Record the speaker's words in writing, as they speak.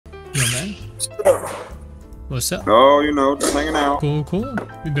Yo, man. What's up? Oh, you know, just hanging out. Cool, cool.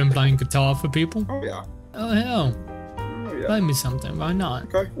 You been playing guitar for people? Oh yeah. Oh, hell. Oh yeah. Play me something. Why not?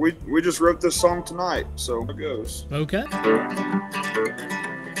 Okay. We just wrote this song tonight, so it goes. Okay.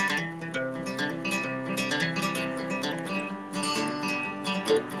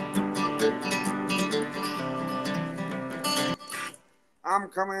 I'm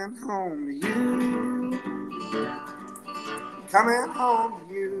coming home to you. Coming home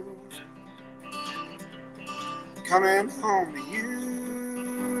to you. Coming home to you.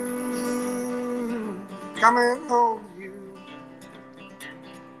 Coming home to you.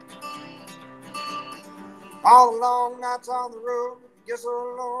 All the long nights on the road get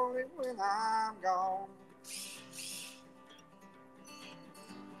so lonely when I'm gone.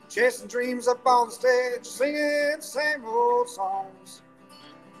 Chasing dreams up on the stage, singing the same old songs.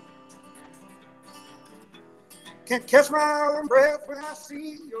 Can't catch my own breath when I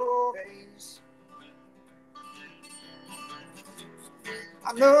see your face.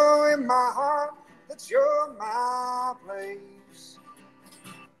 I know in my heart that you're my place.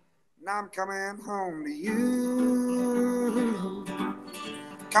 And I'm coming home to you.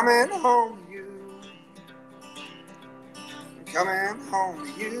 Coming home to you. Coming home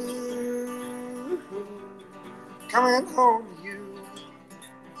to you. Coming home to you.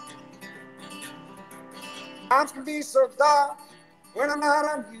 Times can be so dark when I'm not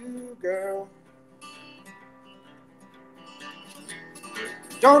on you, girl.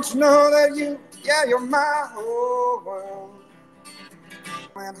 Don't you know that you're my whole world.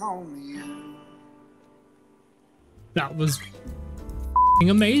 Coming home to you. That was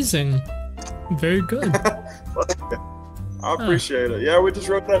amazing. Very good. I appreciate it. Yeah, we just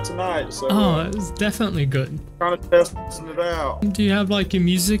wrote that tonight, so Oh, it's definitely good. kind of testing it out. Do you have like your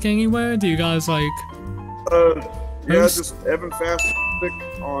music anywhere? Do you guys like... Yeah, just Evan Fast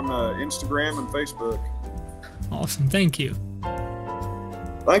on Instagram and Facebook. Awesome, thank you.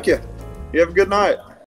 Thank you. You have a good night.